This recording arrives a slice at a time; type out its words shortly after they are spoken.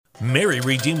Mary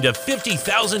redeemed a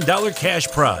 $50,000 cash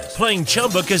prize playing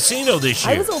Chumba Casino this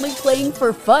year. I was only playing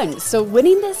for fun, so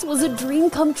winning this was a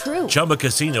dream come true. Chumba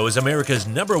Casino is America's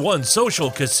 #1 social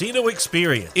casino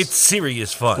experience. It's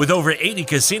serious fun. With over 80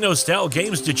 casino-style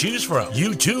games to choose from,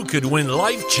 you too could win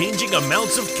life-changing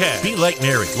amounts of cash. Be like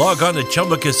Mary. Log on to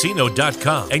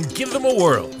ChumbaCasino.com and give them a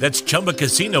whirl. That's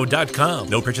ChumbaCasino.com.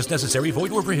 No purchase necessary.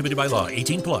 Void where prohibited by law.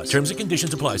 18+. Terms and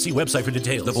conditions apply. See website for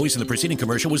details. The voice in the preceding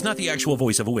commercial was not the actual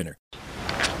voice of a winner.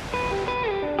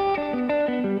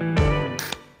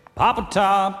 Papa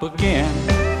Top again.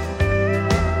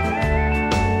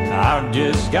 I've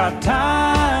just got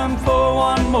time for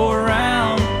one more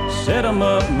round. Set 'em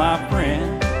up, my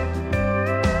friend.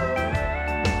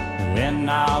 Then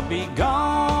I'll be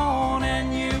gone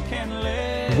and you can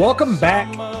let. Welcome back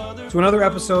to another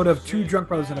episode of Two Drunk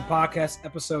Brothers in a Podcast,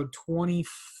 episode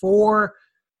 24.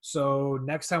 So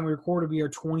next time we record will be our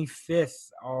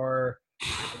 25th, our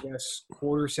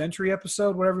quarter century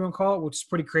episode, whatever you want to call it, which is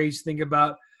pretty crazy to think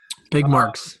about. Big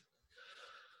marks.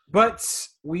 But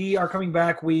we are coming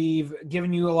back. We've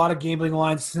given you a lot of gambling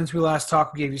lines since we last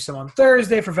talked. We gave you some on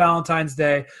Thursday for Valentine's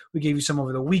Day. We gave you some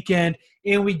over the weekend.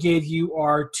 And we gave you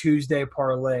our Tuesday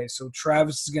parlay. So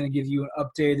Travis is going to give you an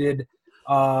updated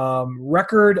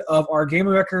record of our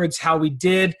gambling records, how we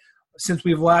did since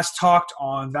we've last talked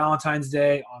on Valentine's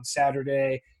Day, on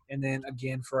Saturday, and then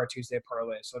again for our Tuesday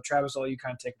parlay. So Travis, I'll let you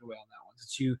kind of take it away on that one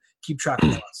since you keep track of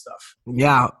all that stuff.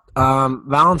 Yeah.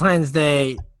 Valentine's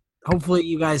Day, hopefully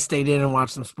you guys stayed in and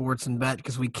watched some sports and bet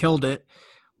because we killed it.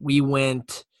 We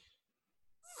went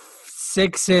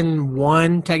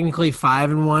 6-1, technically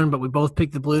 5-1, but we both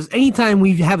picked the Blues. Anytime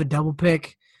we have a double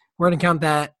pick, we're going to count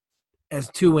that as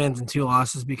 2 wins and 2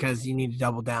 losses because you need to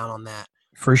double down on that.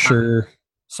 For sure.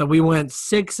 So we went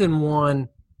 6-1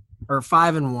 or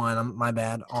 5-1, my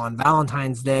bad, on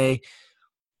Valentine's Day.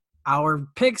 Our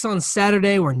picks on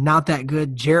Saturday were not that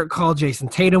good. Jarrett called Jason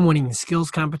Tatum winning the skills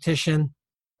competition.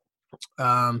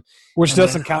 Which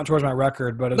doesn't count towards my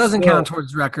record, but it doesn't count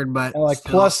towards record, but like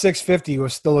still, plus 650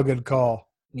 was still a good call.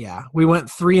 Yeah, we went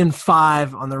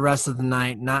 3-5 on the rest of the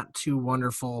night, not too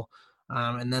wonderful.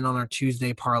 And then on our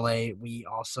Tuesday parlay, we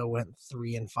also went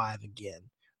 3-5 again.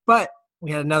 But we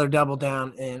had another double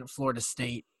down in Florida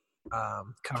State,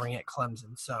 covering at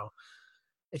Clemson. So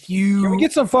can we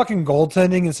get some fucking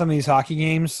goaltending in some of these hockey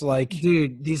games? Like,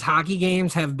 dude, these hockey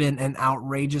games have been an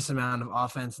outrageous amount of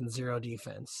offense and 0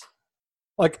 defense.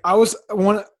 Like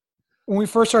when we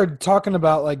first started talking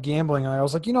about like gambling, I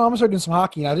was like, I'm gonna start doing some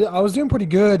hockey. I was doing pretty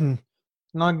good, and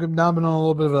now I've been on a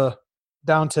little bit of a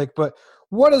downtick. But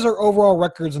what is our overall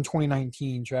records in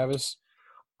 2019, Travis?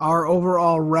 Our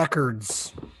overall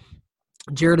records.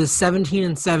 Jared is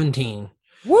 17-17.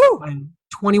 Woo! And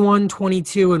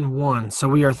 21-22-1. So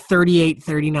we are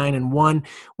 38-39-1.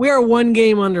 We are 1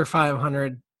 game under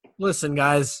 500. Listen,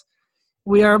 guys,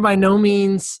 we are by no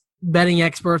means betting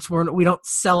experts. We don't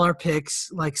sell our picks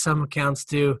like some accounts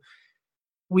do.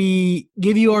 We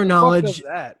give you our knowledge.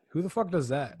 Who the fuck does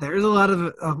that? There's a lot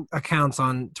of accounts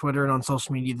on Twitter and on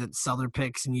social media that sell their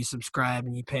picks, and you subscribe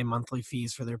and you pay monthly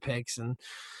fees for their picks, and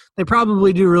they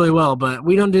probably do really well, but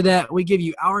we don't do that. We give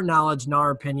you our knowledge and our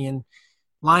opinion,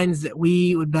 lines that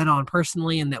we would bet on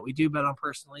personally and that we do bet on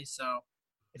personally. So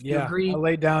if you agree, I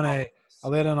laid down a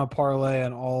parlay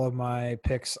on all of my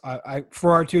picks. I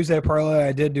for our Tuesday parlay,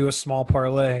 I did do a small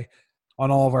parlay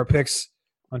on all of our picks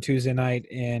on Tuesday night,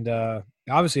 and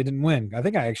obviously it didn't win. I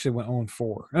think I actually went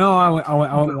 0-4. No, I went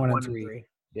 1-3.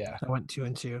 Yeah, I went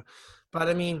 2-2. But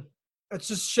I mean, it's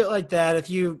just shit like that.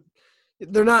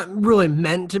 They're not really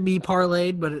meant to be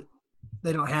parlayed, but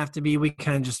they don't have to be. We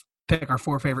kind of just pick our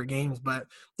 4 favorite games, but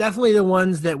definitely the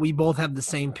ones that we both have the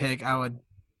same pick, I would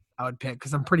pick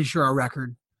because I'm pretty sure our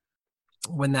record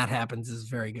when that happens is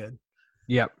very good.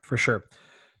 Yep, for sure.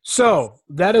 So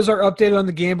that is our update on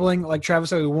the gambling. Like Travis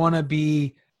said, we want to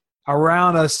be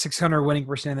around a 600 winning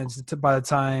percentage by the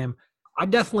time I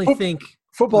definitely think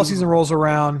football season rolls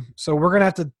around. So we're gonna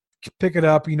have to pick it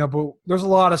up, but there's a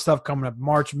lot of stuff coming up.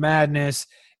 March Madness,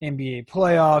 NBA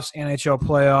playoffs, NHL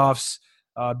playoffs,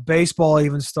 baseball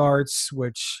even starts,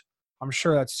 which I'm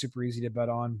sure that's super easy to bet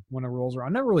on when it rolls around.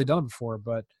 I've never really done it before,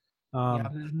 but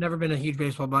I've never been a huge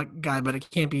baseball guy, but it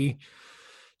can't be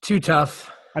too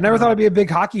tough. I never thought I'd be a big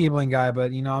hockey gambling guy,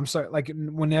 but I'm starting, like,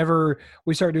 whenever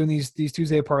we start doing these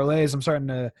Tuesday parlays, I'm starting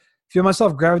to feel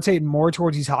myself gravitating more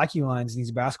towards these hockey lines and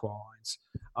these basketball lines.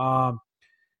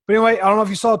 But anyway, I don't know if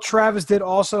you saw, Travis did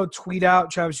also tweet out.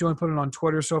 Travis, you only put it on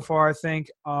Twitter so far, I think.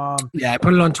 Yeah, I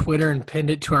put it on Twitter and pinned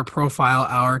it to our profile,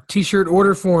 our T-shirt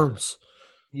order forms.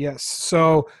 Yes.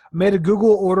 So I made a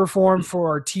Google order form for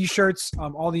our T-shirts.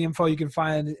 All the info you can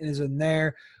find is in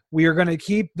there. We are going to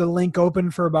keep the link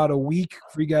open for about a week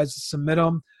for you guys to submit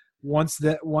them.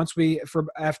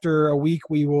 After a week,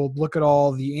 we will look at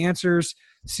all the answers,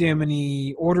 see how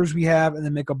many orders we have, and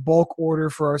then make a bulk order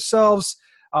for ourselves.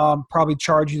 Probably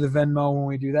charge you the Venmo when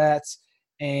we do that.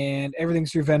 And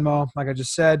everything's through Venmo, like I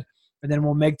just said. And then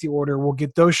we'll make the order. We'll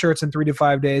get those shirts in 3 to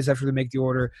 5 days after they make the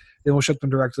order. Then we'll ship them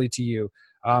directly to you.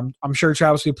 I'm sure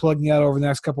Travis will be plugging out over the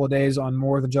next couple of days on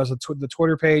more than just the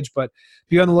Twitter page. But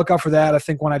be on the lookout for that. I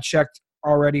think when I checked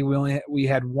already, we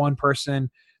had one person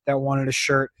that wanted a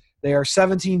shirt. They are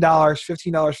 $17,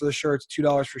 $15 for the shirts,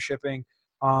 $2 for shipping.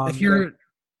 If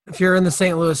you're in the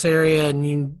St. Louis area and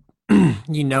you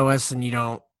you know us and you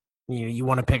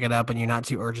want to pick it up and you're not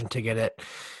too urgent to get it,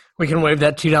 we can waive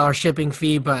that $2 shipping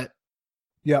fee. But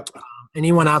yep.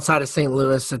 Anyone outside of St.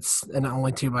 Louis, it's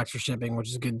only $2 for shipping, which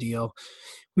is a good deal.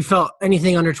 We felt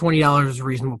anything under $20 is a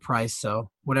reasonable price, so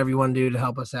whatever you want to do to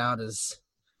help us out is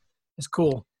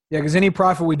cool. Yeah, because any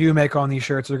profit we do make on these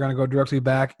shirts are going to go directly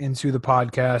back into the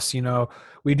podcast. You know,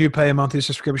 we do pay a monthly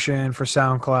subscription for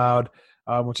SoundCloud,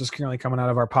 which is currently coming out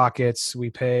of our pockets. We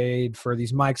paid for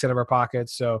these mics out of our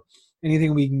pockets, so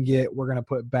anything we can get, we're going to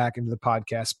put back into the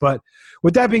podcast. But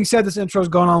with that being said, this intro's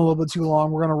going on a little bit too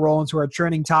long. We're going to roll into our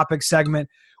trending topic segment.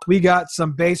 We got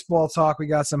some baseball talk. We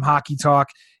got some hockey talk.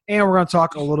 And we're going to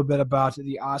talk a little bit about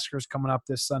the Oscars coming up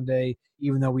this Sunday,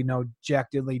 even though we know Jack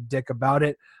Diddley Dick about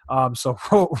it. So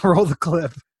roll the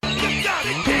clip.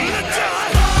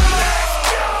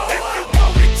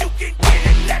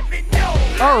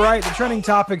 All right, the trending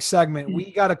topic segment.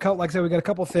 We got a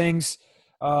couple things.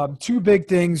 2 big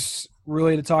things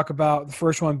really to talk about. The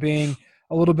first one being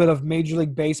a little bit of Major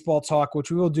League Baseball talk,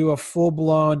 which we will do a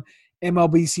full-blown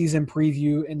MLB season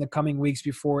preview in the coming weeks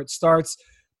before it starts.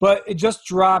 But it just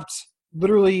dropped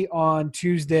literally on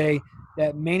Tuesday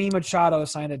that Manny Machado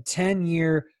signed a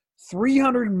 10-year,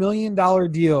 $300 million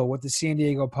deal with the San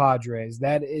Diego Padres.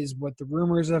 That is what the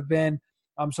rumors have been.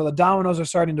 So the dominoes are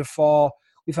starting to fall.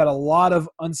 We've had a lot of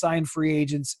unsigned free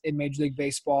agents in Major League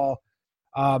Baseball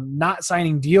not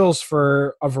signing deals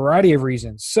for a variety of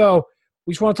reasons. So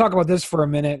we just want to talk about this for a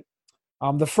minute.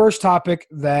 The first topic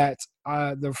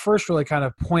the first really kind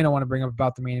of point I want to bring up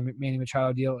about the Manny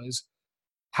Machado deal is,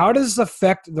 how does this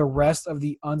affect the rest of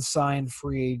the unsigned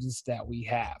free agents that we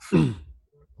have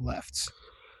left?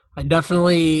 I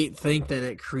definitely think that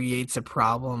it creates a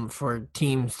problem for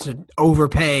teams to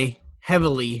overpay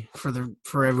heavily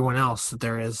for everyone else that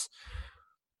there is.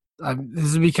 This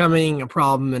is becoming a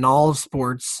problem in all of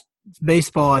sports.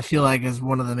 Baseball, I feel like, is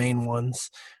one of the main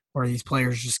ones where these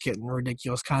players just getting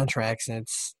ridiculous contracts, and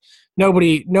it's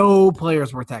no player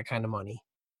is worth that kind of money.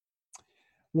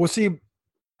 Well, see,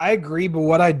 I agree, but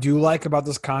what I do like about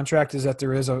this contract is that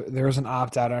there is an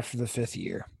opt-out after the 5th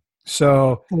year.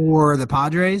 So for the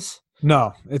Padres?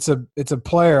 No, it's a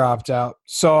player opt-out.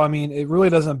 So, I mean, it really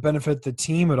doesn't benefit the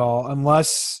team at all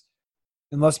unless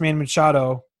Manny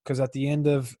Machado, because at the end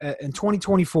of – in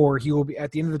 2024, he will be –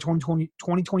 at the end of the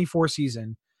 2024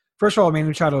 season – first of all, Manny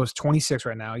Machado is 26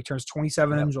 right now. He turns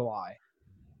 27 in July.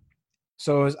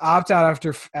 So his opt-out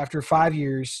after 5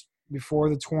 years before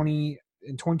in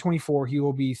 2024, he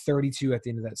will be 32 at the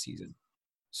end of that season.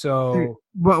 So,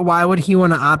 but why would he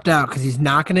want to opt out? Because he's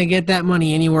not going to get that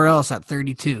money anywhere else at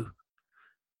 32.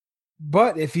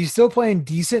 But if he's still playing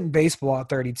decent baseball at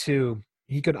 32,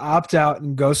 he could opt out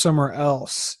and go somewhere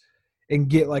else and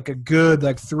get like a good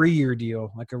 3-year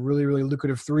deal, like a really, really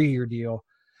lucrative 3-year deal.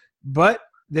 But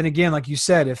then again, like you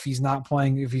said, if he's not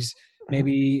playing, if he's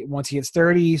maybe once he hits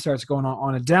 30, he starts going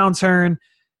on a downturn,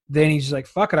 then he's just like,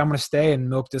 fuck it, I'm going to stay and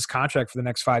milk this contract for the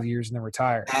next 5 years and then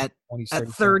retire. At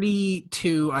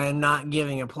 32, I am not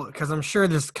giving because I'm sure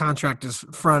this contract is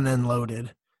front end loaded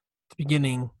at the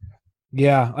beginning.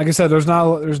 Yeah, like I said, there's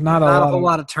not a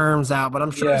lot of terms out, but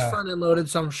I'm sure it's front end loaded.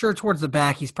 So I'm sure towards the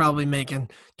back he's probably making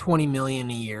 $20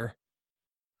 million a year,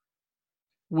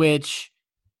 which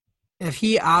if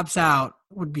he opts out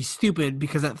would be stupid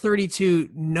because at 32,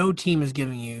 no team is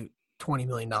giving you $20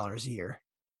 million a year.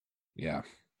 Yeah.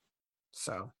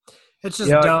 So it's just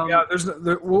dumb. Yeah,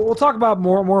 we'll talk about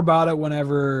more about it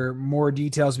whenever more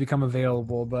details become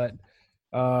available. But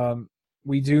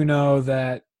we do know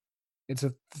that it's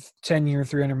a 10-year,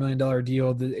 $300 million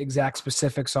deal. The exact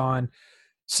specifics on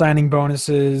signing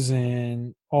bonuses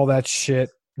and all that shit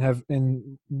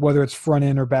and whether it's front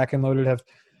end or back end loaded have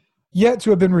yet to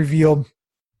have been revealed.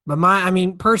 But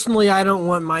personally, I don't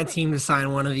want my team to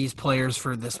sign one of these players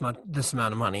for this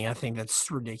amount of money. I think that's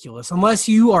ridiculous. Unless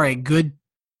you are a good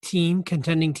team,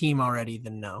 contending team already,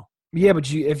 then no. Yeah,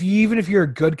 but even if you're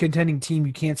a good contending team,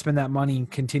 you can't spend that money and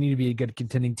continue to be a good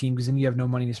contending team because then you have no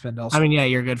money to spend I elsewhere. mean, yeah,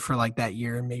 you're good for like that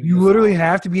year and maybe You the literally following.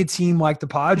 have to be a team like the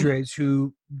Padres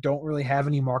who don't really have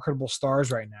any marketable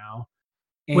stars right now.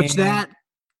 Which And that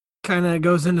kind of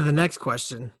goes into the next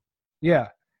question. yeah,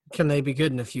 Can they be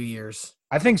good in a few years?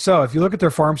 I think so. If you look at their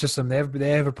farm system, they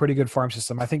have a pretty good farm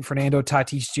system. I think Fernando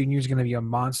Tatis Jr. is going to be a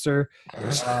monster.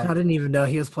 I didn't even know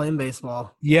he was playing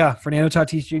baseball. Yeah, Fernando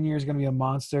Tatis Jr. is going to be a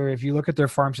monster. If you look at their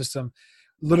farm system,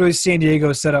 literally San Diego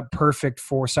is set up perfect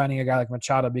for signing a guy like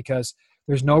Machado because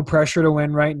there's no pressure to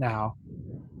win right now.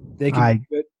 They can be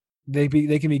good.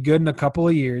 They can be good in a couple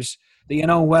of years. The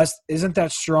NL West isn't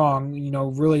that strong.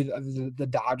 Really the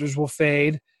Dodgers will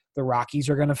fade. The Rockies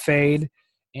are going to fade.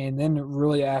 And then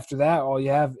really after that, all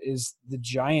you have is the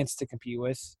Giants to compete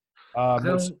with. I I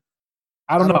don't,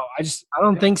 don't know. I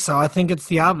don't think so. I think it's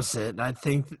the opposite. I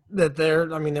think that they're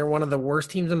one of the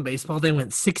worst teams in baseball. They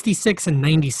went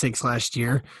 66-96 last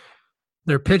year.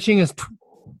 Their pitching is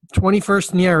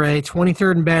 21st in ERA,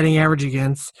 23rd in batting average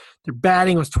against. Their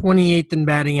batting was 28th in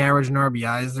batting average and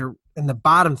RBIs. They're in the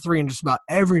bottom three in just about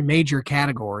every major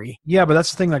category. Yeah, but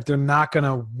that's the thing. Like, they're not going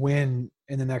to win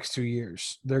in the next 2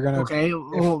 years. They're going to. Okay,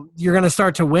 well, you're going to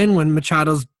start to win when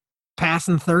Machado's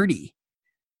passing 30.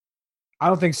 I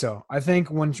don't think so. I think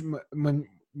when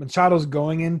Machado's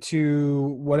going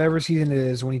into whatever season it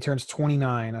is, when he turns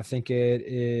 29, I think it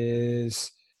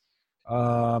is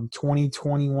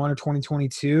 2021 or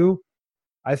 2022.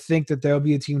 I think that there'll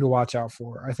be a team to watch out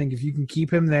for. I think if you can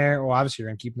keep him there, well, obviously you're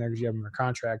going to keep him there because you have him under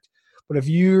contract. But if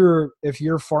your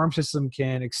farm system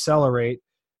can accelerate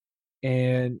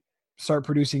and start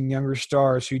producing younger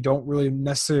stars who don't really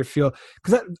necessarily feel,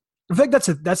 because I think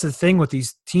that's the thing with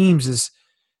these teams is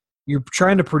you're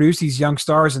trying to produce these young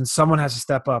stars and someone has to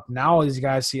step up. Now all these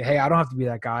guys see, hey, I don't have to be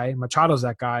that guy. Machado's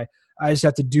that guy. I just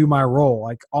have to do my role,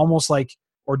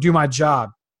 or do my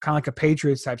job, kind of like a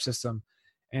Patriots type system.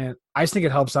 And I just think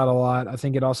it helps out a lot. I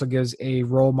think it also gives a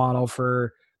role model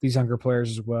for these younger players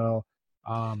as well.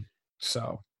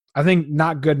 So I think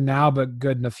not good now, but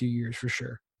good in a few years for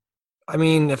sure. I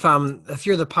mean, if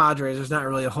you're the Padres, there's not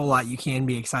really a whole lot you can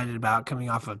be excited about coming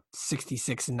off a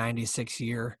 66-96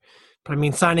 year. But I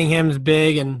mean, signing him is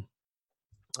big, and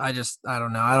I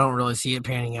don't know. I don't really see it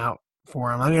panning out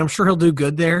for him. I mean, I'm sure he'll do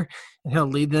good there, and he'll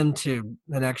lead them to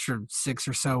an extra 6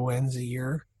 or so wins a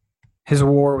year. His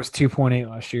WAR was 2.8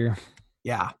 last year.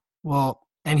 Yeah. Well,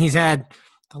 and he's had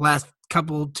the last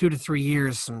 2 to 3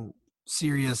 years some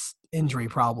serious injury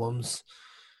problems.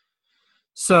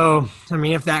 So, I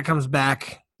mean, if that comes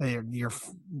back,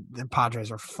 the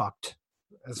Padres are fucked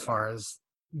as far as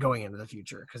going into the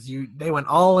future because they went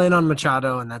all in on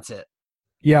Machado and that's it.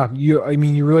 Yeah, you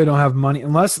really don't have money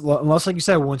unless like you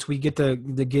said, once we get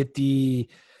get the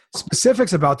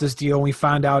specifics about this deal, and we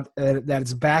find out that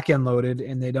it's back end loaded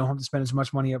and they don't have to spend as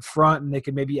much money up front, and they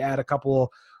could maybe add a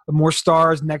couple more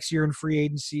stars next year in free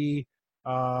agency.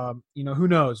 Who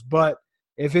knows? But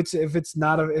if it's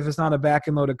not a back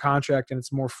end loaded contract and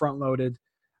it's more front loaded,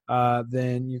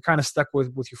 then you're kind of stuck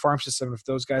with your farm system. If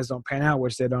those guys don't pan out,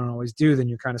 which they don't always do, then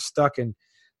you're kind of stuck and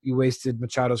you wasted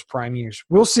Machado's prime years.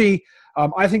 We'll see.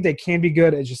 I think they can be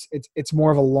good. It's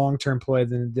more of a long term play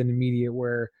than immediate.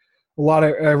 Where a lot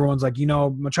of everyone's like,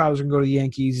 Machado's gonna go to the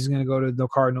Yankees. He's gonna go to the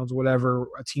Cardinals, whatever,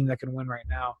 a team that can win right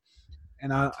now.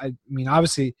 And I mean,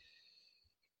 obviously,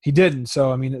 he didn't.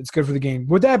 So I mean, it's good for the game.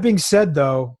 With that being said,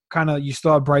 though, kind of you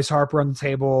still have Bryce Harper on the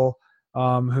table,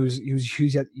 who's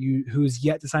yet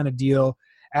to sign a deal.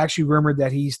 Actually, rumored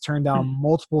that he's turned down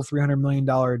multiple $300 million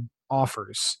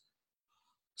offers.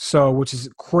 So, which is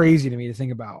crazy to me to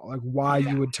think about, like why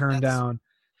you would turn down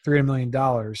 $300 million.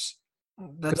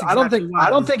 That's I don't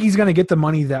think he's going to get the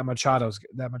money that Machado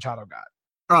got.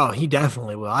 Oh, he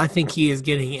definitely will. I think he is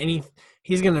getting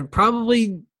he's going to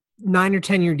probably 9 or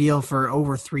 10 year deal for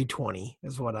over 320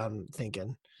 is what I'm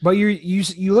thinking. But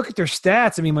you look at their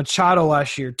stats. I mean, Machado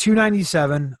last year,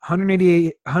 297,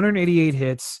 188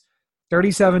 hits,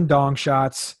 37 dong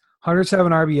shots,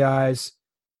 107 RBIs,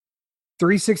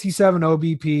 367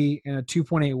 OBP, and a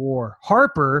 2.8 WAR.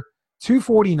 Harper,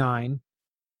 249,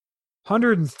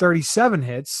 137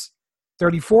 hits,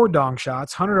 34 dong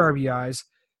shots, 100 RBIs,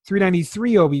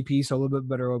 393 OBP, so a little bit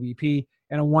better OBP,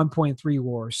 and a 1.3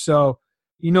 WAR. So,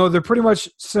 they're pretty much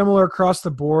similar across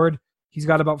the board. He's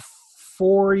got about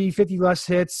 50 less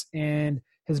hits, and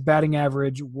his batting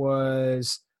average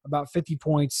was about 50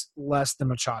 points less than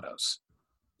Machado's.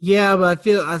 Yeah, but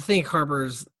I think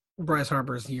Bryce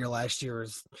Harper's year last year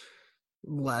was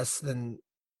less than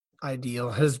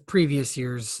ideal. His previous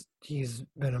years, he's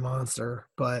been a monster,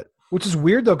 but Which is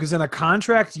weird, though, because in a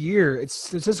contract year, it's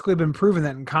statistically been proven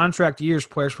that in contract years,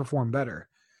 players perform better.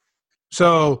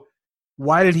 So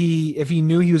why did he, if he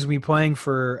knew he was going to be playing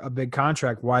for a big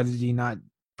contract, why did he not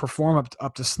perform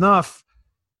up to snuff?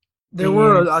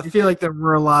 I feel like there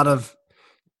were a lot of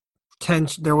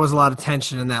tension. There was a lot of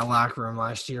tension in that locker room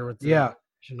last year with the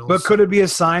Nationals. But could it be a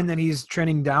sign that he's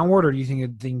trending downward, or do you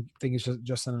think it's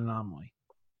just an anomaly?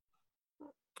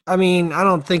 I mean, I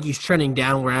don't think he's trending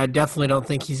downward. I definitely don't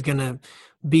think he's going to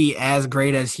be as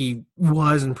great as he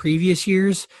was in previous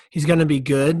years. He's going to be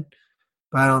good,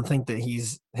 but I don't think that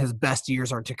his best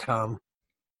years are to come.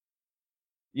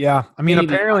 Yeah, I mean,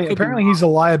 Maybe. apparently he's a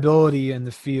liability in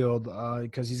the field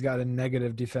because he's got a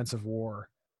negative defensive WAR.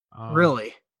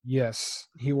 Really? Yes,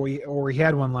 he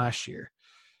had one last year.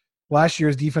 Last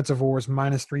year's defensive WAR was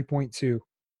minus 3.2.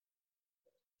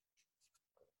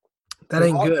 That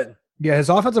ain't good. Yeah, his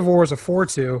offensive WAR was a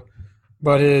 4.2,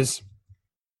 but his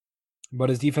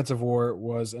defensive WAR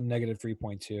was a negative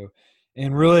 3.2.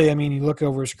 And really, I mean, you look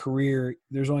over his career,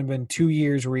 there's only been 2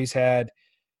 years where he's had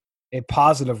a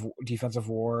positive defensive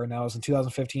WAR, and that was in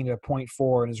 2015 at a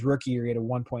 0.4, and his rookie year he had a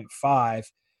 1.5,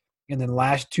 and then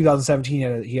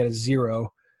 2017 he had a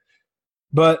 0.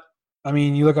 But I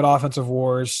mean, you look at offensive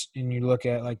WARs, and you look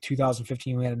at like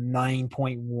 2015, we had a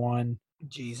 9.1.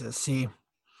 Jesus, see.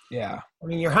 Yeah. I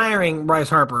mean, you're hiring Bryce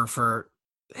Harper for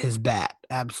his bat,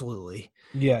 absolutely.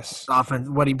 Yes. Offense,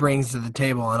 what he brings to the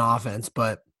table on offense,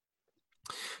 but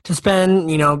to spend,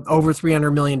 over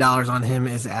 $300 million on him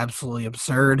is absolutely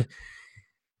absurd.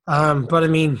 But I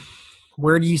mean,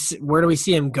 where do we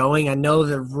see him going? I know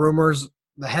the rumors,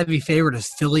 the heavy favorite is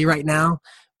Philly right now,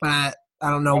 but I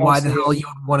don't know why the hell you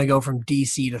would want to go from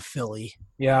DC to Philly.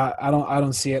 Yeah, I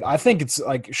don't see it. I think it's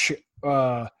like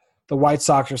the White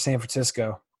Sox or San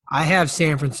Francisco. I have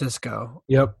San Francisco.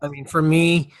 Yep. I mean, for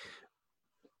me,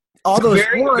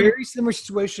 very similar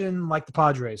situation like the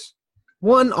Padres.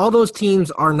 All those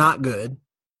teams are not good.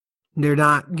 They're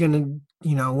not going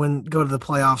to, go to the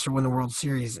playoffs or win the World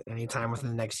Series anytime within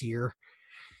the next year.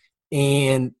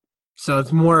 And so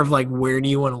it's more of like, where do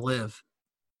you want to live?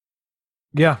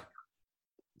 Yeah.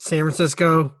 San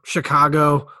Francisco,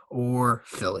 Chicago, or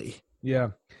Philly. Yeah.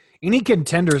 Any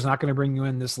contender is not going to bring you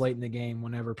in this late in the game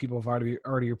whenever people have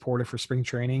already reported for spring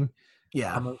training.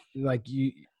 Yeah.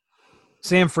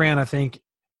 San Fran, I think,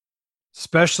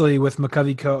 especially with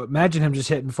McCovey Cove, imagine him just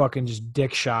hitting fucking just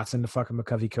dick shots into fucking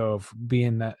McCovey Cove,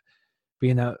 being that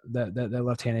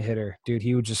left-handed hitter. Dude,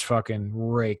 he would just fucking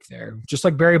rake there, just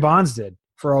like Barry Bonds did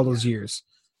for all those years.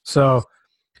 So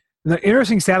the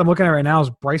interesting stat I'm looking at right now is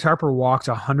Bryce Harper walked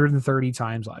 130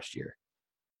 times last year.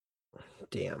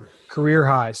 Damn. Career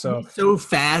high. So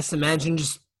fast. Imagine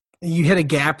just you hit a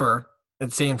gapper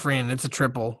at San Fran. It's a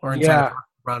triple or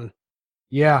run.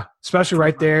 Yeah, especially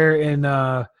right there in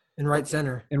right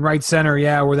center. In right center,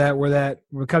 yeah, where that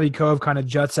McCovey Cove kind of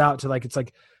juts out to it's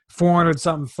like 400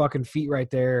 something fucking feet right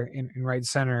there in right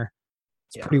center.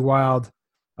 It's pretty wild.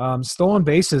 Stolen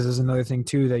bases is another thing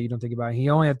too that you don't think about. He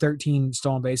only had 13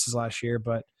 stolen bases last year,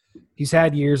 but he's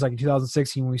had years like in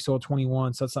 2016 when he stole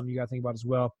 21. So that's something you got to think about as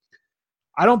well.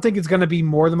 I don't think it's going to be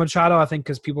more than Machado. I think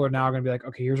because people are now going to be like,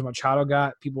 okay, here's what Machado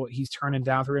got. He's turning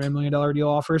down $300 million deal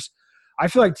offers. I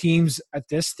feel like teams at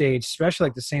this stage, especially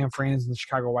like the San Frans and the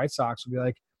Chicago White Sox, will be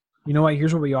like, you know what,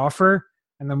 here's what we offer.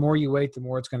 And the more you wait, the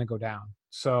more it's going to go down.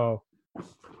 So,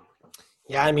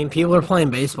 yeah, I mean, people are playing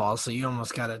baseball, so you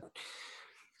almost got to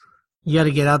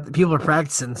get out. People are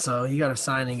practicing, so you got to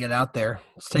sign and get out there.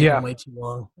 It's taking way too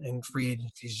long, and free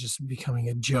agency is just becoming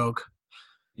a joke.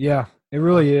 Yeah, it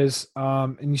really is.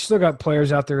 And you still got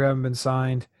players out there who haven't been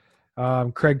signed.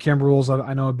 Craig Kimbrell's,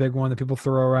 I know, a big one that people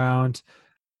throw around.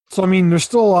 So, I mean, there's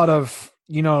still a lot of,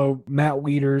 Matt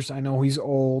Wieters. I know he's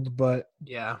old, but,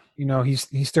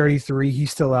 he's 33.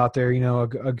 He's still out there,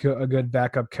 a good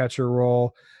backup catcher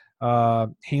role.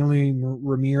 Hanley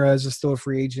Ramirez is still a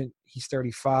free agent. He's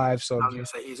 35. So I was going to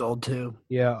say he's old too.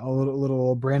 Yeah, a little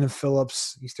old. Brandon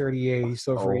Phillips, he's 38. He's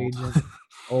still a free agent.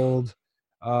 Old.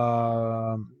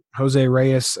 Jose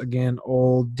Reyes, again,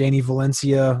 old. Danny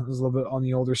Valencia is a little bit on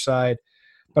the older side.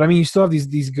 But, I mean, you still have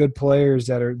these good players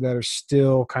that are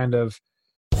still kind of –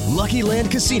 Lucky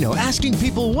Land Casino, asking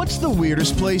people, what's the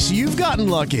weirdest place you've gotten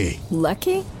lucky?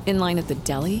 Lucky? In line at the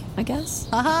deli, I guess?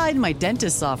 Aha, in my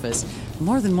dentist's office.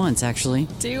 More than once, actually.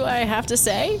 Do I have to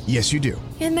say? Yes, you do.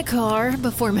 In the car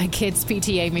before my kids'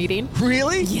 PTA meeting.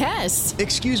 Really? Yes.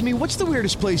 Excuse me, what's the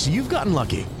weirdest place you've gotten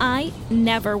lucky? I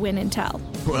never win and tell.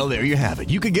 Well, there you have it.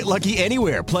 You can get lucky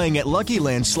anywhere, playing at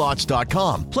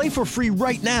LuckyLandSlots.com. Play for free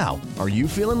right now. Are you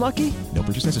feeling lucky? No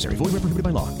purchase necessary. Void where prohibited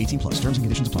by law. 18+. Terms and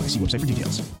conditions apply. See website for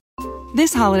details.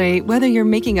 This holiday, whether you're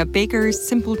making a Baker's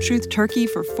Simple Truth turkey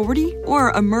for 40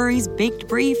 or a Murray's Baked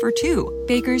Brie for 2,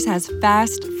 Baker's has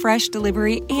fast, fresh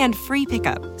delivery and free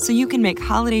pickup, so you can make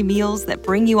holiday meals that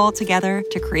bring you all together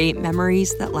to create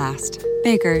memories that last.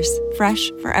 Baker's,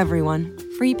 fresh for everyone.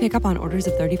 Free pickup on orders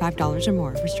of $35 or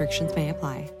more. Restrictions may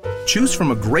apply. Choose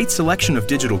from a great selection of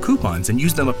digital coupons and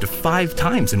use them up to 5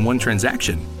 times in one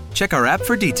transaction. Check our app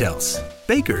for details.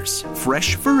 Baker's,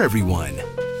 fresh for everyone.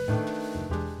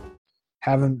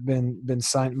 Haven't been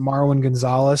signed. Marwin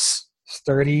Gonzalez is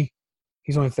 30.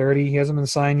 He's only 30. He hasn't been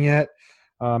signed yet.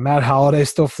 Matt Holliday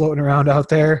still floating around out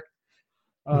there.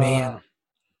 Man.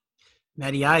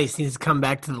 Matty Ice needs to come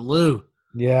back to the Lou.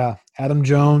 Yeah. Adam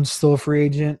Jones, still a free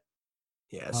agent.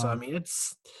 Yeah, so,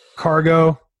 it's –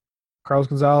 Carlos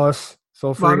Gonzalez, still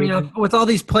a free agent. With all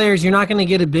these players, you're not going to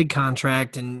get a big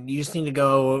contract, and you just need to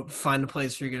go find a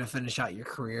place where you're going to finish out your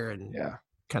career and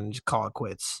kind of just call it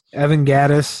quits. Evan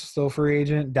Gaddis, still a free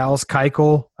agent. Dallas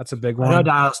Keuchel, that's a big one. I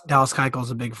know Dallas Keuchel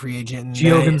is a big free agent.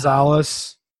 Gio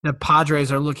Gonzalez. The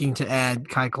Padres are looking to add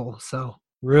Keuchel, so.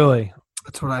 Really?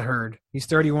 That's what I heard. He's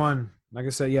 31. Like I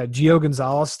said, Gio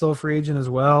Gonzalez, still a free agent as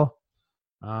well.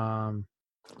 Some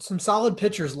solid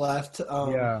pitchers left.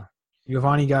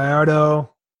 Giovanni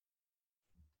Gallardo.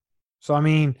 So,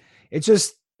 it's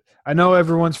just – I know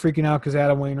everyone's freaking out because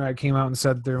Adam Wainwright came out and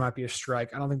said that there might be a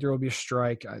strike. I don't think there will be a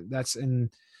strike. That's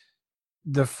in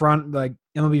the front – like,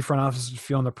 MLB front office is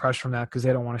feeling the pressure from that because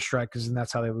they don't want to strike because then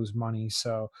that's how they lose money.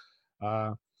 So,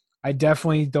 I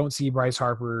definitely don't see Bryce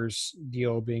Harper's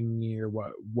deal being near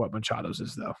what Machado's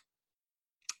is, though.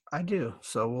 I do.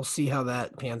 So we'll see how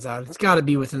that pans out. It's got to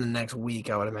be within the next week,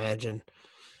 I would imagine.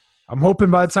 I'm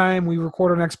hoping by the time we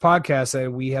record our next podcast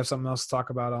that we have something else to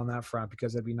talk about on that front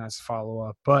because it'd be nice to follow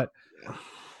up. But,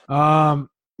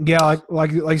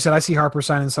 like you said, I see Harper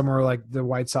signing somewhere like the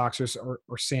White Sox or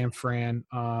San Fran,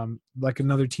 like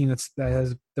another team that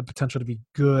has the potential to be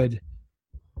good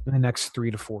in the next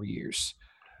 3 to 4 years.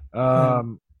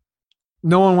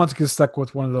 No one wants to get stuck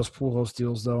with one of those Pujols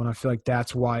deals, though, and I feel like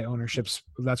that's why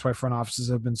front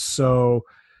offices have been so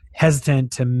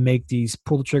hesitant to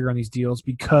pull the trigger on these deals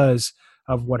because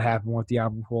of what happened with the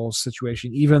Albert Pujols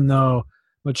situation. Even though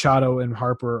Machado and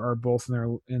Harper are both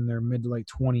in their mid to late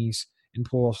 20s, and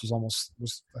Pujols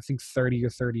was I think 30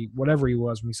 or 30, whatever he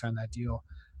was when we signed that deal.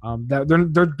 That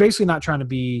they're basically not trying to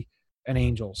be an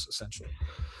Angels essentially.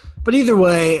 But either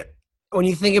way, when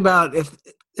you think about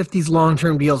if these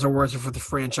long-term deals are worth it for the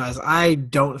franchise, I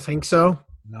don't think so.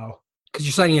 No. Because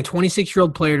you're signing a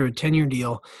 26-year-old player to a 10-year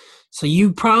deal. So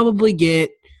you probably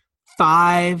get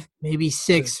 5, maybe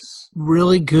 6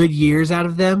 really good years out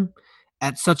of them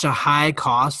at such a high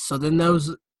cost. So then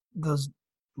those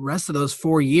rest of those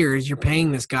 4 years, you're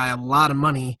paying this guy a lot of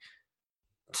money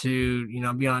to,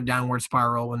 be on a downward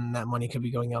spiral when that money could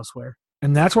be going elsewhere.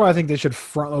 And that's why I think they should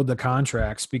front load the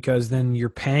contracts because then you're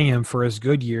paying him for his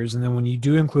good years. And then when you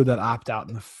do include that opt out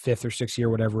in the 5th or 6th year,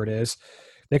 whatever it is,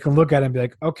 they can look at it and be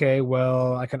like, okay,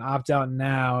 well, I can opt out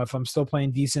now. If I'm still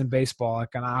playing decent baseball, I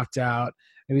can opt out,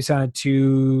 maybe sign a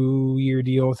 2-year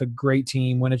deal with a great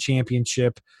team, win a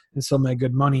championship, and still make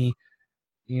good money.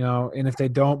 And if they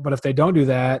don't do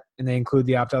that and they include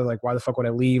the opt out, like, why the fuck would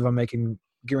I leave? I'm getting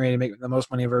ready to make the most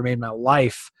money I've ever made in my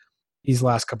life. These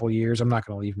last couple of years, I'm not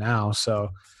going to leave now. So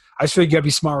I just feel you got to be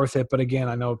smart with it. But again,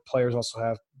 I know players also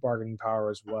have bargaining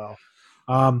power as well.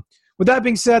 With that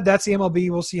being said, that's the MLB.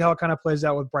 We'll see how it kind of plays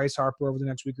out with Bryce Harper over the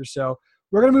next week or so.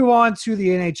 We're going to move on to the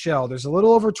NHL. There's a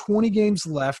little over 20 games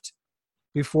left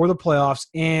before the playoffs.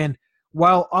 And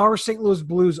while our St. Louis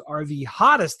Blues are the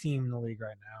hottest team in the league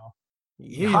right now,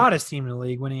 the hottest team in the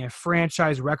league, winning a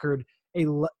franchise record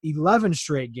 11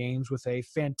 straight games with a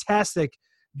fantastic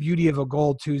beauty of a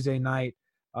goal Tuesday night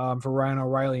for Ryan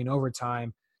O'Reilly in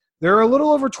overtime. There are a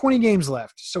little over 20 games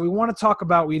left. So we want to talk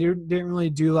about – we didn't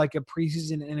really do like a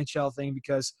preseason NHL thing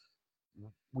because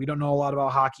we don't know a lot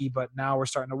about hockey, but now we're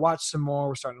starting to watch some more.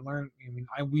 We're starting to learn.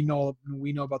 We know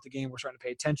about the game. We're starting to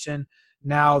pay attention.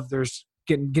 Now there's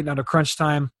getting out of crunch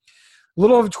time. A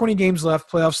little over 20 games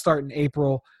left. Playoffs start in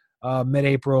April,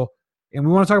 mid-April. And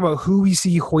we want to talk about who we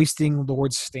see hoisting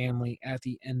Lord Stanley at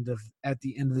the end of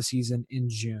the season in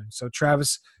June. So,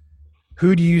 Travis,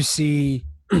 who do you see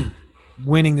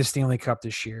winning the Stanley Cup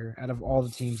this year out of all the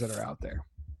teams that are out there?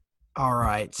 All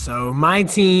right. So, my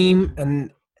team,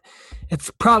 and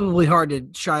it's probably hard to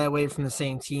shy away from the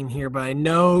same team here, but I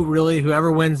know really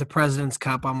whoever wins the President's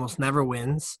Cup almost never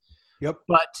wins. Yep.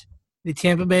 But the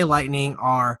Tampa Bay Lightning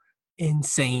are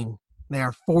insane. They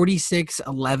are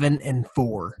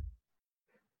 46-11-4.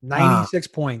 96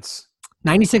 points.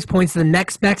 96 points. The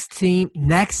next best team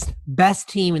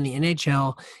in the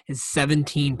NHL is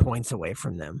 17 points away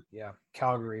from them. Yeah,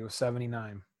 Calgary was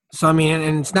 79. So, I mean,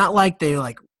 and it's not like they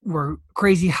were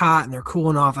crazy hot and they're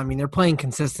cooling off. I mean, they're playing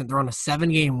consistent. They're on a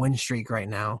 7-game win streak right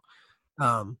now.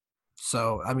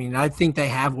 So, I mean, I think they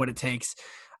have what it takes.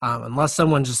 Unless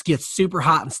someone just gets super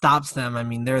hot and stops them, I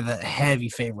mean, they're the heavy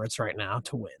favorites right now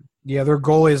to win. Yeah, their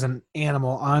goalie is an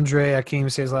animal. Andre, I can't even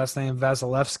say his last name,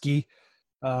 Vasilevsky,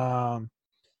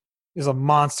 is a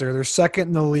monster. They're second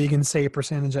in the league in save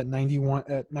percentage at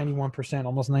 91%,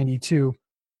 almost 92.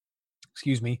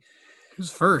 Excuse me.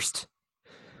 Who's first?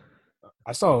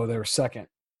 I saw they were second.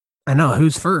 I know.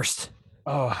 Who's first?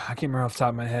 Oh, I can't remember off the top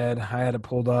of my head. I had it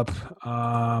pulled up.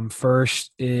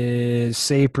 First is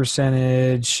save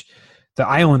percentage. The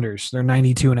Islanders, they're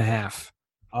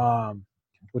 92.5,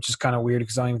 which is kind of weird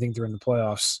because I don't even think they're in the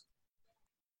playoffs.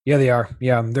 Yeah, they are.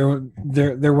 Yeah,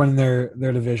 they're winning their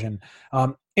division.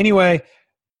 Anyway,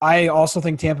 I also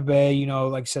think Tampa Bay,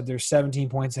 like I said, they're 17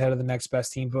 points ahead of the next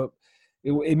best team, but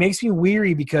it makes me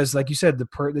weary because, like you said,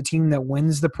 the team that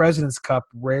wins the President's Cup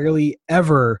rarely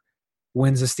ever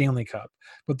wins the Stanley Cup.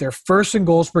 But they're first in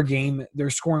goals per game. They're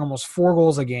scoring almost 4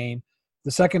 goals a game.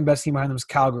 The second best team behind them is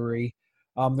Calgary.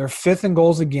 They're 5th in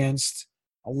goals against,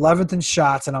 11th in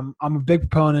shots, and I'm a big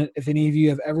proponent. If any of you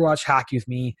have ever watched hockey with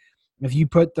me, if you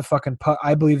put the fucking puck,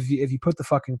 I believe if you put the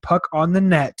fucking puck on the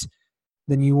net,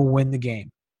 then you will win the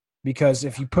game. Because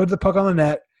if you put the puck on the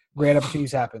net, great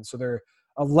opportunities happen. So they're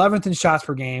 11th in shots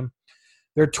per game.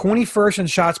 They're 21st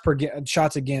in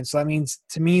shots against. So that means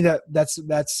to me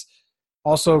that's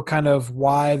also kind of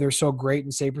why they're so great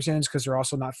in save percentage, because they're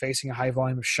also not facing a high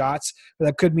volume of shots. But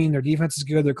that could mean their defense is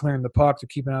good. They're clearing the puck. They're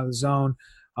keeping out of the zone.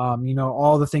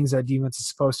 All the things that defense is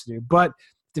supposed to do. But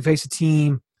to face a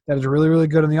team that is really, really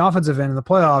good on the offensive end in the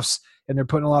playoffs, and they're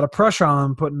putting a lot of pressure on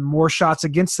them, putting more shots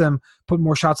against them, putting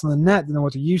more shots on the net than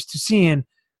what they're used to seeing,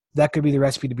 that could be the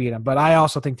recipe to beat them. But I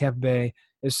also think Tampa Bay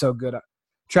is so good.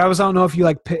 Travis, I don't know if you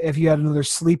had another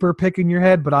sleeper pick in your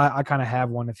head, but I kind of have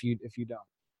one if you don't.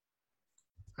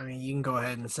 I mean, you can go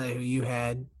ahead and say who you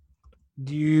had.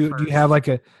 Do you have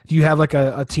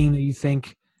a team that you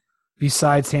think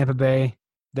besides Tampa Bay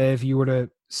that if you were to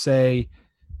say,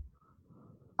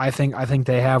 I think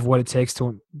they have what it takes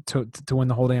to win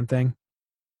the whole damn thing?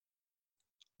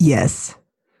 Yes.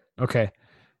 Okay.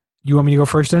 You want me to go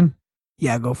first then?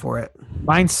 Yeah, go for it.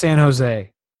 Mine's San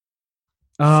Jose.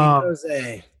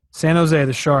 San Jose,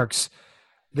 the Sharks.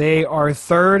 They are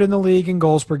 3rd in the league in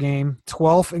goals per game,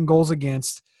 12th in goals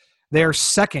against. They are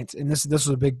 2nd, and this was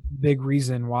a big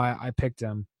reason why I picked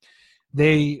them.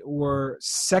 They were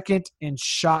 2nd in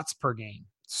shots per game.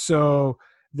 So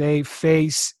they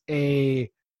they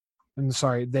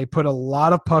put a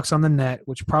lot of pucks on the net,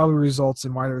 which probably results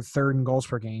in why they're 3rd in goals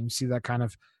per game. You see that kind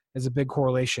of as a big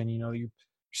correlation. You're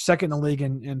 2nd in the league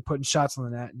in putting shots on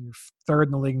the net, and you're 3rd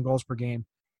in the league in goals per game.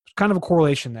 There's kind of a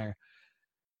correlation there.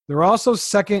 They're also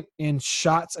 2nd in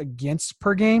shots against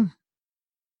per game,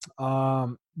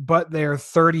 but they're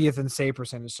 30th in save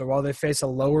percentage. So while they face a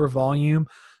lower volume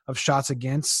of shots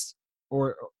against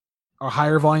or a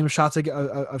higher volume of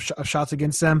shots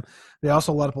against them, they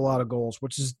also let up a lot of goals,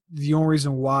 which is the only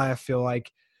reason why I feel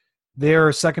like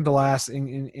they're second to last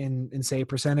in save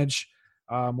percentage,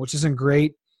 which isn't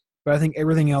great. But I think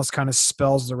everything else kind of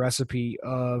spells the recipe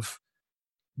of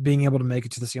being able to make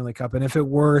it to the Stanley Cup. And if it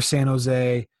were San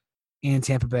Jose and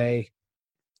Tampa Bay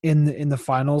in the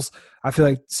finals, I feel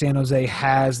like San Jose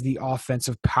has the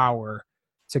offensive power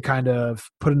to kind of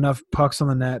put enough pucks on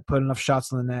the net, put enough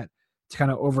shots on the net to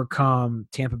kind of overcome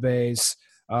Tampa Bay's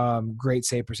great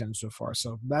save percentage so far.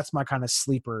 So that's my kind of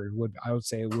sleeper. I would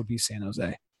say it would be San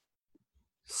Jose.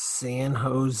 San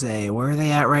Jose, where are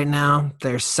they at right now?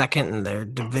 They're 2nd in their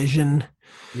division.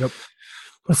 Yep.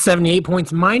 With 78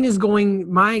 points. My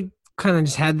kind of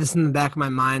just had this in the back of my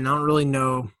mind. I don't really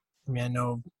know. I mean, I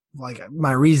know like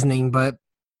my reasoning, but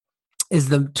is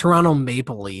the Toronto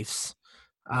Maple Leafs.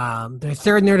 They're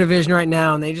 3rd in their division right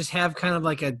now, and they just have kind of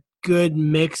like a good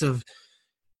mix of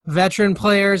veteran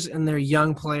players and their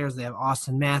young players. They have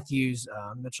Austin Matthews,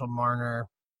 Mitchell Marner,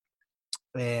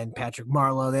 and Patrick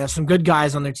Marleau. They have some good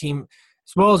guys on their team,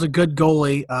 as well as a good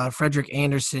goalie, Frederick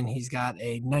Anderson. He's got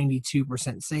a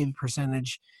 92% save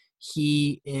percentage.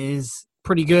 He is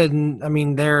pretty good, and I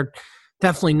mean they're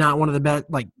definitely not one of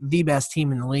the best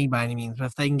team in the league by any means. But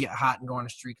if they can get hot and go on a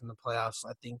streak in the playoffs,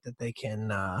 I think that they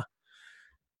can.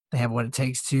 They have what it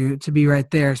takes to be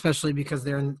right there, especially because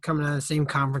they're coming out of the same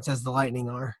conference as the Lightning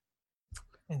are,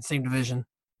 in same division.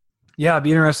 Yeah, it'd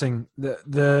be interesting.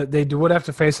 They would have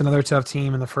to face another tough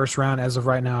team in the first round as of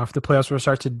right now. If the playoffs were to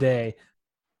start today,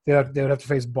 they would have to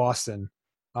face Boston.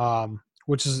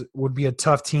 which would be a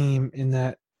tough team in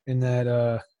that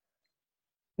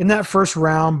first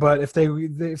round. But if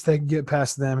they get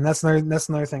past them, and that's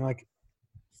another thing. Like,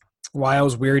 why I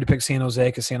was weary to pick San Jose,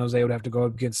 because San Jose would have to go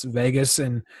against Vegas,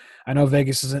 and I know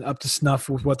Vegas isn't up to snuff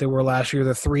with what they were last year.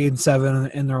 They're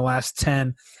 3-7 in their last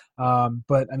 10,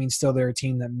 but I mean, still they're a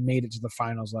team that made it to the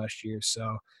finals last year,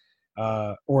 so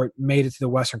or made it to the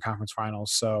Western Conference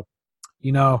Finals. So,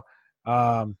 it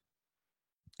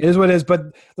is what it is.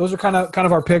 But those are kind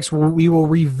of our picks. We will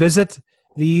revisit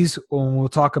these when we'll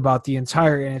talk about the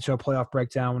entire NHL playoff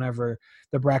breakdown whenever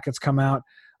the brackets come out.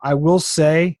 I will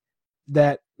say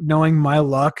that, knowing my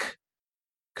luck,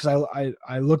 because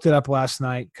I looked it up last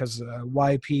night, because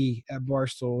YP at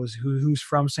Barstool, who's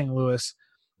from St. Louis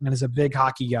and is a big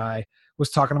hockey guy, was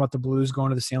talking about the Blues going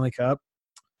to the Stanley Cup.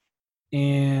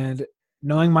 And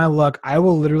knowing my luck, I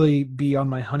will literally be on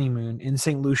my honeymoon in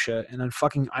St. Lucia, in a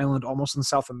fucking island almost in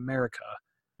South America,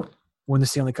 when the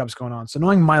Stanley Cup's going on. So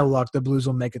knowing my luck, the Blues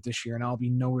will make it this year, and I'll be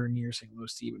nowhere near St.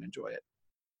 Louis to even enjoy it.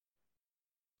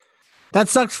 That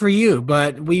sucks for you,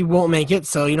 but we won't make it,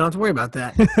 so you don't have to worry about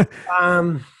that.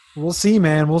 We'll see,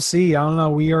 man. We'll see. I don't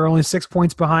know. We are only 6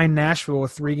 points behind Nashville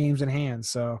with 3 games in hand.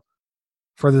 So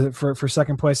for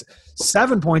second place,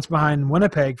 7 points behind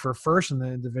Winnipeg for first in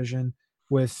the division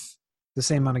with the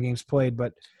same amount of games played.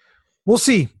 But we'll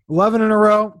see. 11 in a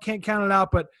row. Can't count it out,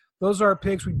 but those are our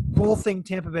picks. We both think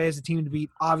Tampa Bay is a team to beat,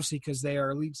 obviously, because they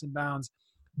are leaps and bounds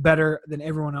better than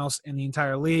everyone else in the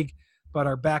entire league. But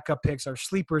our backup picks, our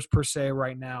sleepers per se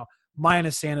right now, mine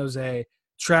is San Jose.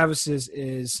 Travis's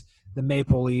is the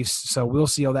Maple Leafs. So we'll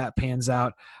see how that pans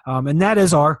out. And that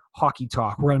is our hockey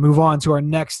talk. We're going to move on to our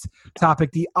next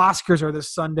topic. The Oscars are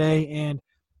this Sunday, and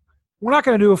we're not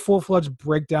going to do a full-fledged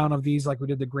breakdown of these like we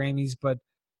did the Grammys, but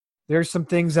there's some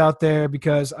things out there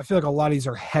because I feel like a lot of these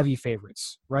are heavy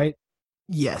favorites, right?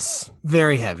 Yes,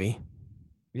 very heavy.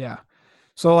 Yeah.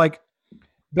 So, like,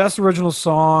 Best Original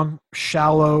Song,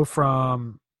 Shallow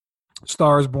from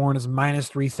Star is Born is minus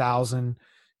 3,000.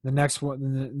 The next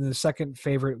one, the second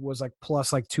favorite was like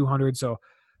plus like 200. So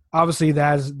obviously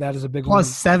that is a big plus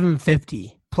one.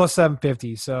 750. Plus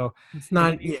 750. So it's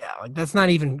not, like that's not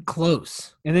even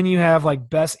close. And then you have like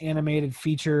Best Animated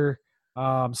Feature,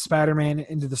 Spider-Man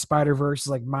Into the Spider-Verse is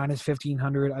like minus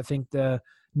 1,500. I think the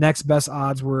next best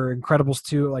odds were Incredibles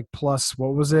 2, like plus,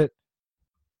 what was it?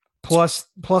 Plus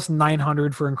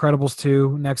 900 for Incredibles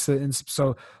 2 next to,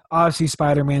 so obviously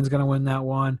Spider-Man's going to win that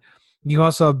one. You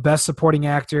also have Best Supporting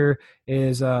Actor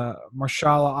is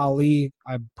Mahershala Ali.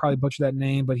 I probably butchered that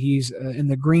name, but he's in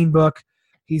the Green Book.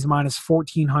 He's minus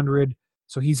 1,400,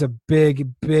 so he's a big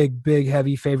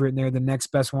heavy favorite in there. The next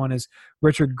best one is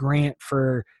Richard Grant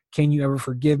for Can You Ever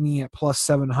Forgive Me at plus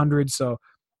 700. So,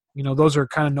 those are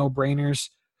kind of no-brainers.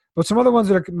 But some other ones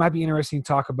that might be interesting to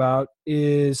talk about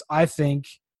is, I think,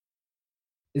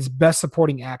 is Best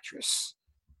Supporting Actress.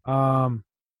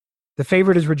 The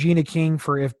favorite is Regina King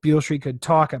for If Beale Street Could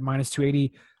Talk at minus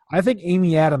 280. I think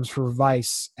Amy Adams for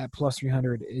Vice at plus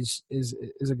 300 is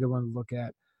a good one to look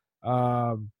at.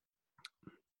 I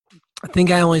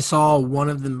think I only saw one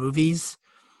of the movies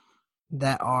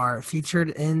that are featured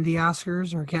in the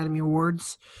Oscars or Academy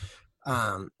Awards,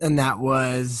 and that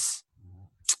was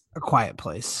A Quiet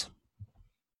Place.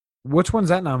 Which one's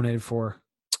that nominated for?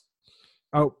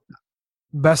 Oh,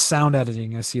 Best Sound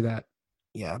Editing. I see that.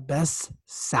 Yeah, Best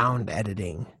Sound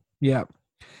Editing. Yeah.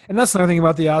 And that's another thing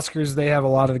about the Oscars. They have a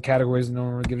lot of the categories that no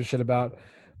one really gives a shit about.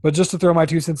 But just to throw my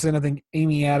 2 cents in, I think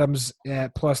Amy Adams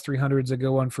at plus 300 is a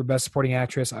good one for Best Supporting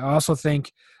Actress. I also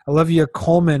think Olivia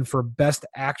Colman for Best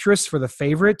Actress for The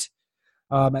Favorite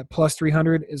at plus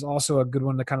 300 is also a good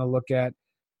one to kind of look at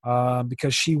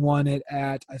because she won it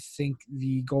at, I think,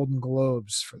 the Golden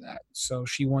Globes for that. So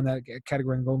she won that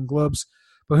category in Golden Globes.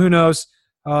 But who knows?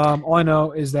 All I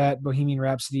know is that Bohemian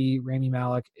Rhapsody, Rami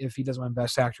Malek, if he doesn't win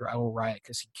Best Actor, I will riot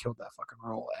because he killed that fucking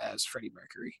role as Freddie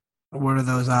Mercury. What are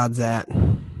those odds at?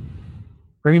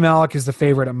 Rami Malek is the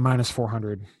favorite at minus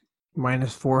 400.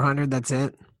 Minus 400, that's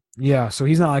it? Yeah, so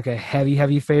he's not like a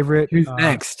heavy favorite. Who's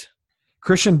next?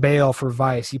 Christian Bale for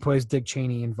Vice. He plays Dick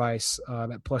Cheney in Vice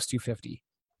at plus 250.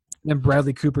 And then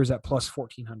Bradley Cooper's at plus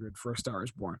 1,400 for A Star is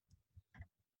Born.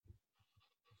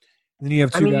 And then you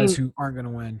have two guys who aren't going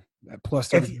to win. Plus,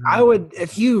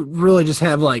 if you really just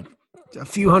have like a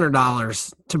few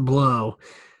 $100s to blow,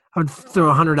 I would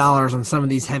throw $100 on some of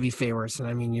these heavy favorites, and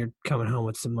I mean you're coming home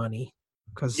with some money.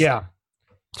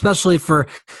 Especially for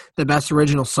the Best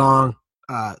Original Song,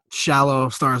 "Shallow,"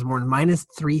 Star is Born, minus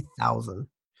 3,000.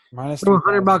 Minus throw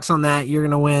 $100 on that, you're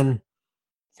gonna win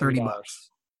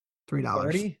 $30.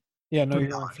 $30? Yeah, no,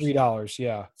 you're on $3.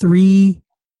 Yeah, $3.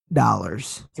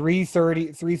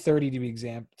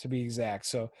 $330 to be exact.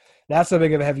 So that's a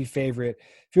big of a heavy favorite.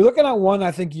 If you're looking at one,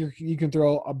 I think you can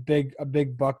throw a big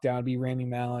buck down. It'd be Rami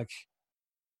Malek.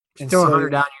 Still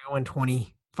 100 down, you're going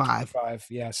 25.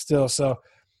 Yeah, still. So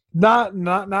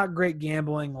not great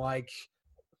gambling like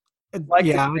the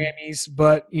Grammys,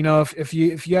 but if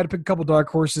you had to pick a couple dark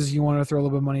horses, you want to throw a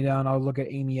little bit of money down, I would look at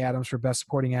Amy Adams for Best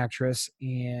Supporting Actress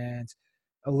and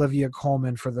Olivia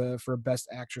Colman for Best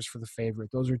Actress for The Favorite.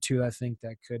 Those are two I think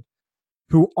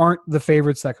who aren't the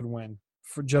favorites that could win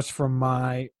just from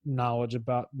my knowledge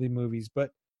about the movies.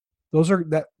 But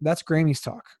that's Grammys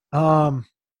talk. Yeah,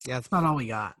 that's about all we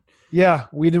got. Yeah,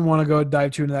 we didn't want to go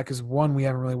dive too into that because one, we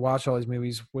haven't really watched all these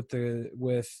movies with the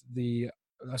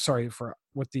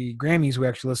Grammys. We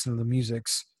actually listened to the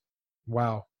musics.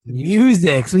 Wow,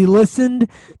 musics. We listened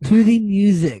to the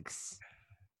musics.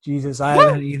 Jesus, I haven't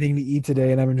had anything to eat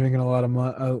today, and I've been drinking a lot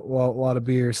of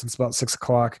beer since about 6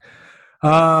 o'clock.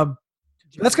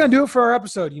 That's gonna do it for our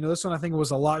episode. This one I think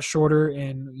was a lot shorter,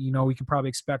 and we can probably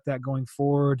expect that going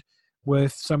forward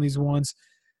with some of these ones.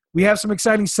 We have some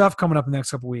exciting stuff coming up in the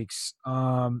next couple weeks.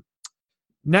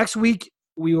 Next week,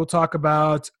 we will talk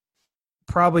about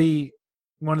probably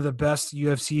one of the best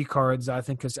UFC cards I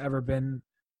think has ever in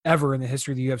the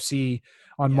history of the UFC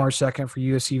on March 2nd for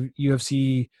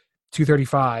UFC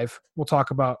 235. We'll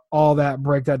talk about all that,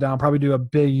 break that down, probably do a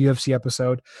big UFC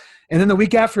episode. And then the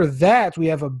week after that, we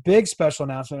have a big special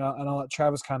announcement, and I'll let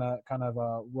Travis kind of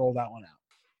roll that one out.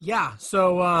 Yeah,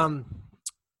 so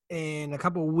in a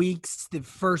couple of weeks, the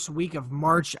first week of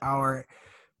March, our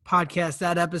podcast,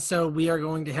 that episode, we are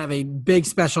going to have a big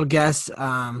special guest.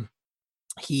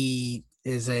 He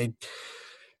is a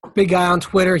big guy on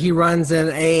Twitter. He runs an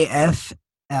AF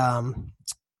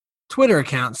Twitter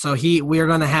account. So we are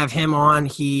going to have him on.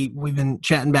 We've been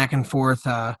chatting back and forth.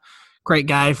 Great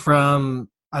guy from,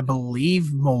 I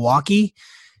believe, Milwaukee.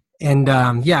 And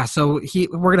so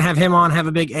we're going to have him on, have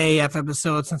a big AAF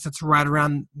episode since it's right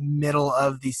around middle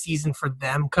of the season for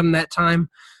them come that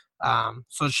time.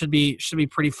 So it should be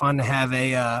pretty fun to have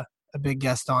a big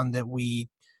guest on that we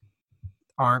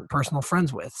aren't personal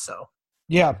friends with. So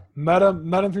yeah, met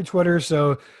him through Twitter.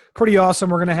 So pretty awesome.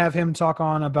 We're going to have him talk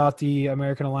on about the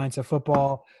American Alliance of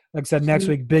Football. Like I said, next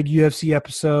week, big UFC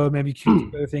episode, maybe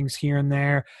cute other things here and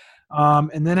there.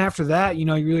 And then after that, you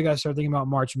really got to start thinking about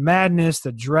March Madness,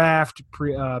 the draft,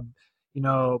 preseason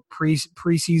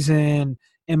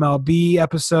MLB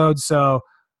episodes. So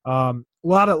a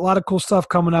lot of cool stuff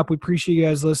coming up. We appreciate you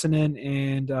guys listening,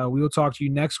 and we will talk to you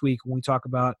next week when we talk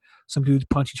about some dudes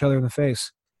punch each other in the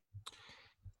face.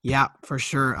 Yeah, for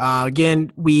sure.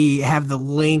 Again, we have the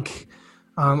link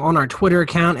on our Twitter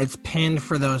account. It's pinned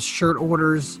for those shirt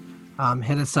orders.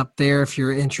 Hit us up there if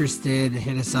you're interested.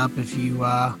 Hit us up if you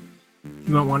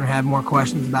might want to have more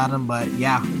questions about them. But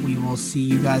yeah, we will see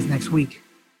you guys next week.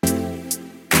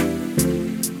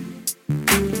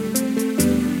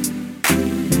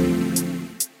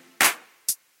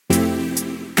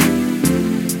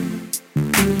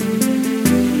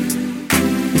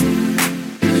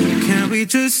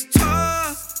 Just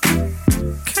talk.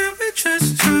 Can we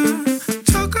just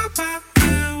talk about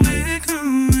where we're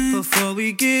going before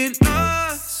we get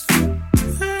lost?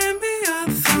 Let me our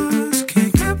thoughts.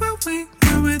 Can't get what we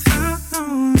know without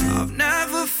knowing. I've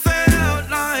never felt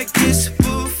like this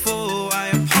before.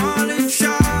 I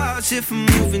apologize if I'm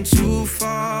moving too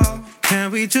far.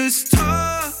 Can we just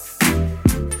talk?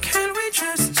 Can we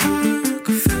just talk?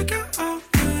 Figure out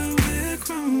where we're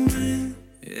growing.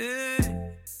 Yeah.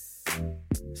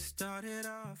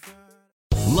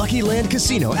 Lucky Land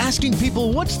Casino, asking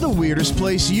people, what's the weirdest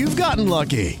place you've gotten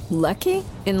lucky? Lucky?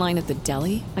 In line at the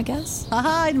deli, I guess?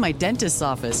 Aha, in my dentist's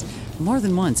office. More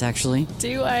than once, actually.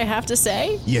 Do I have to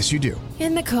say? Yes, you do.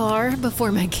 In the car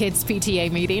before my kids'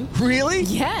 PTA meeting. Really?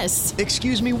 Yes.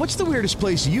 Excuse me, what's the weirdest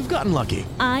place you've gotten lucky?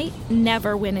 I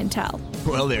never win and tell.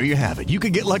 Well, there you have it. You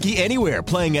can get lucky anywhere,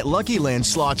 playing at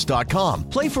LuckyLandSlots.com.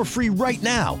 Play for free right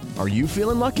now. Are you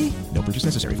feeling lucky? No purchase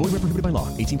necessary. Void where prohibited by law.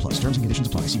 18+. Terms and conditions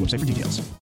apply. See website for details.